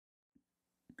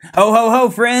Ho, ho, ho,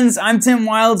 friends! I'm Tim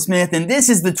Wildsmith, and this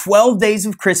is the 12 Days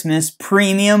of Christmas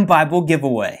Premium Bible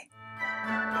Giveaway.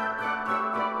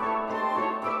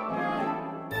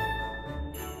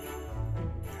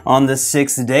 On the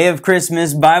 6th day of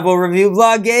Christmas, Bible Review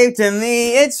Vlog gave to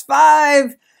me, it's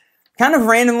 5 kind of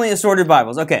randomly assorted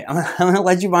Bibles. Okay, I'm going to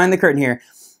let you behind the curtain here.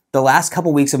 The last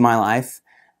couple weeks of my life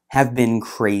have been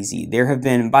crazy. There have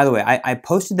been, by the way, I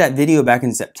posted that video back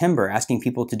in September asking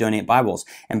people to donate Bibles,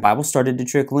 and Bibles started to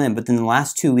trickle in, but then the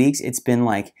last 2 weeks, it's been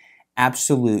like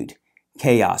absolute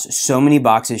chaos. So many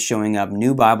boxes showing up,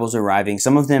 new Bibles arriving.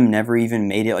 Some of them never even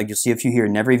made it, like you'll see a few here,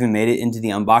 never even made it into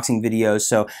the unboxing videos.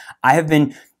 So I have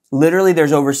been literally,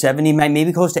 there's over 70,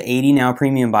 maybe close to 80 now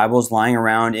premium Bibles lying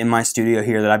around in my studio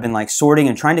here that I've been like sorting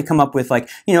and trying to come up with, like,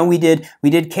 you know, we did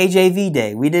KJV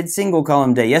Day, we did single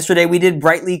column day. Yesterday we did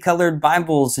brightly colored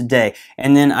Bibles day.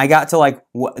 And then I got to like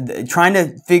trying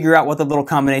to figure out what the little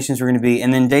combinations were going to be.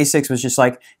 And then day 6 was just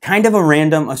like kind of a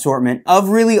random assortment of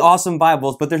really awesome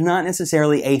Bibles, but there's not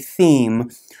necessarily a theme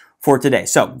for today.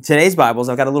 So today's Bibles,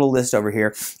 I've got a little list over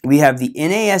here. We have the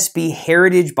NASB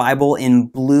Heritage Bible in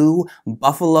blue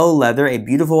buffalo leather, a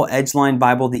beautiful edge-lined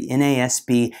Bible, the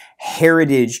NASB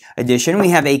Heritage Edition. We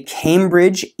have a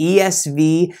Cambridge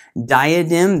ESV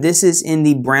Diadem. This is in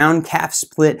the brown calf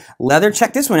split leather.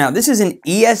 Check this one out. This is an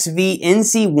ESV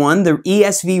NC1, the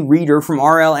ESV reader from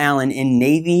R.L. Allen in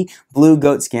navy blue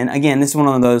goatskin. Again, this is one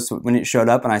of those when it showed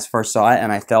up and I first saw it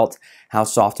and I felt how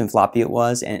soft and floppy it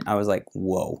was, and I was like,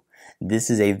 whoa.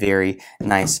 This is a very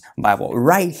nice Bible.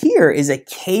 Right here is a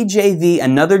KJV,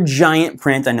 another giant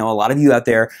print. I know a lot of you out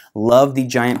there love the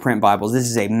giant print Bibles. This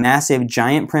is a massive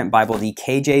giant print Bible, the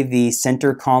KJV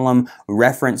Center Column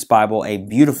Reference Bible, a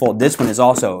beautiful, this one is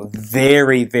also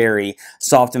very, very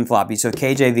soft and floppy. So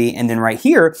KJV, and then right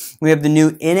here, we have the new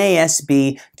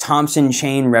NASB Thompson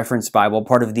Chain Reference Bible,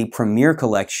 part of the Premier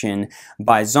Collection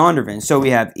by Zondervan. So we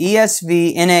have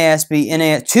ESV,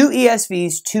 NASB, two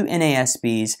ESVs, two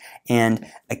NASBs, and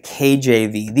a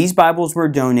KJV. These Bibles were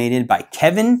donated by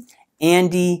Kevin,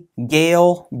 Andy,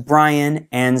 Gail, Brian,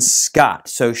 and Scott.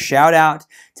 So shout out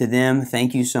to them.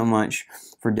 Thank you so much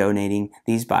for donating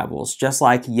these Bibles. Just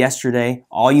like yesterday,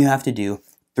 all you have to do,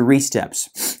 3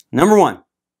 steps. Number 1,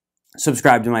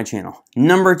 subscribe to my channel.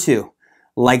 Number 2,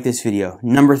 like this video.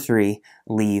 Number 3,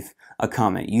 leave a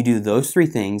comment. You do those 3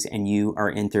 things and you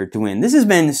are entered to win. This has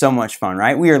been so much fun,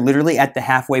 right? We are literally at the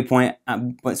halfway point,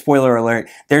 but spoiler alert,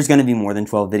 there's going to be more than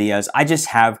 12 videos. I just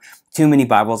have too many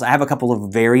Bibles. I have a couple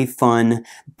of very fun,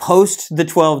 post the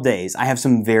 12 days, I have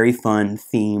some very fun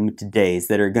themed days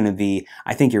that are going to be,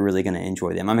 I think you're really going to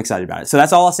enjoy them. I'm excited about it. So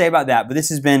that's all I'll say about that, but this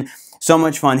has been so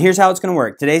much fun. Here's how it's going to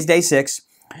work. Today's day 6.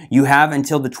 You have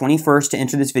until the 21st to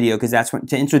enter this video because that's when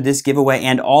to enter this giveaway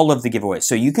and all of the giveaways.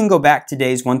 So you can go back to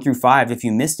days 1 through 5 if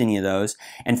you missed any of those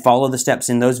and follow the steps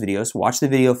in those videos. Watch the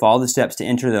video, follow the steps to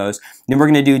enter those. Then we're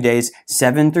going to do days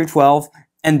 7 through 12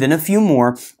 and then a few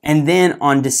more. And then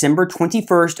on December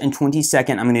 21st and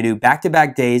 22nd, I'm going to do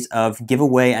back-to-back days of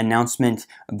giveaway announcement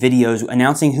videos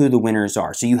announcing who the winners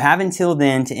are. So you have until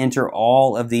then to enter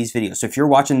all of these videos. So if you're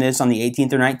watching this on the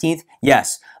 18th or 19th,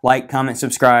 yes, like, comment,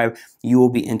 subscribe, you will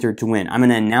be entered to win. I'm going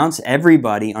to announce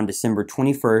everybody on December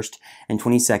 21st and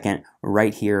 22nd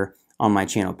right here on my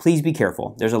channel. Please be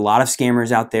careful. There's a lot of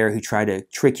scammers out there who try to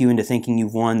trick you into thinking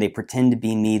you've won. They pretend to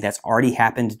be me. That's already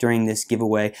happened during this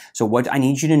giveaway. So what I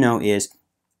need you to know is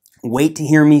wait to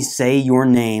hear me say your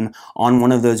name on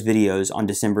one of those videos on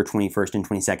December 21st and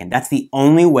 22nd. That's the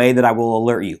only way that I will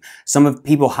alert you. Some of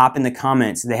people hop in the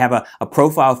comments. They have a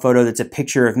profile photo that's a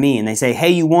picture of me and they say,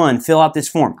 hey, you won, fill out this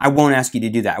form. I won't ask you to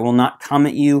do that. I will not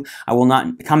comment you. I will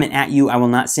not comment at you. I will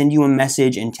not send you a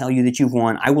message and tell you that you've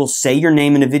won. I will say your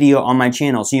name in a video on my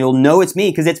channel so you'll know it's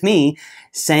me because it's me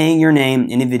saying your name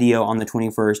in a video on the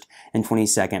 21st and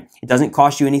 22nd. It doesn't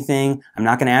cost you anything. I'm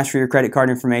not going to ask for your credit card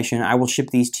information. I will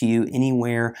ship these to you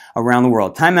anywhere around the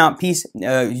world. Timeout piece,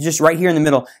 just right here in the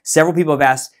middle. Several people have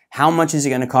asked, how much is it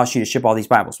going to cost you to ship all these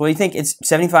Bibles? Well, you think it's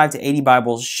 75 to 80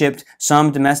 Bibles shipped,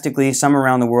 some domestically, some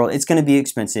around the world. It's going to be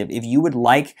expensive. If you would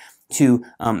like to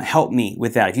help me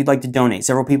with that, if you'd like to donate,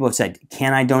 several people have said,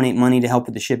 can I donate money to help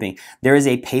with the shipping? There is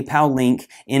a PayPal link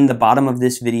in the bottom of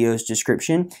this video's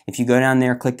description. If you go down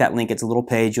there, click that link, it's a little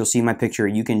page, you'll see my picture.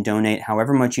 You can donate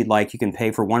however much you'd like. You can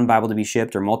pay for 1 Bible to be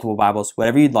shipped or multiple Bibles,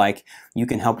 whatever you'd like. You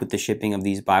can help with the shipping of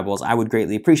these Bibles. I would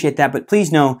greatly appreciate that, but please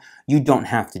know you don't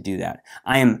have to do that.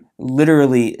 I am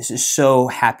literally so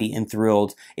happy and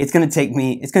thrilled. It's going to take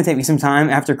me some time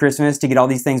after Christmas to get all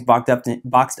these things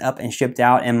boxed up and shipped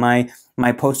out, and my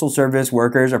postal service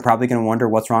workers are probably going to wonder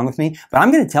what's wrong with me, but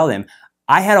I'm going to tell them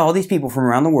I had all these people from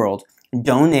around the world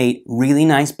donate really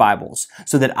nice Bibles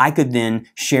so that I could then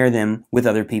share them with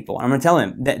other people. I'm going to tell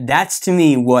him that that's to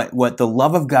me what the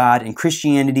love of God and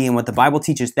Christianity and what the Bible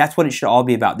teaches, that's what it should all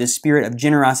be about. This spirit of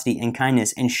generosity and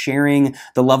kindness and sharing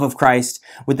the love of Christ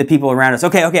with the people around us.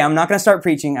 Okay, I'm not going to start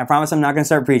preaching. I promise I'm not going to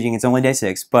start preaching. It's only day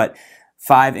 6, but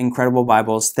 5 incredible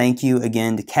Bibles. Thank you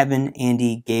again to Kevin,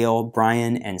 Andy, Gail,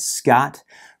 Brian, and Scott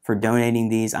for donating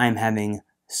these. I am having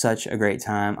such a great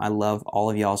time. I love all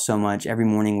of y'all so much. Every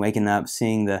morning waking up,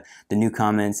 seeing the new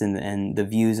comments and the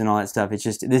views and all that stuff. It's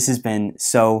just, this has been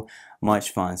so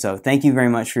much fun. So thank you very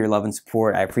much for your love and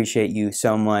support. I appreciate you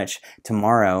so much.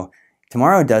 Tomorrow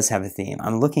does have a theme.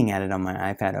 I'm looking at it on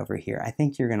my iPad over here. I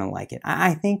think you're going to like it.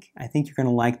 I think you're going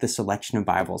to like the selection of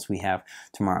Bibles we have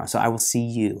tomorrow. So I will see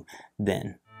you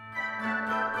then.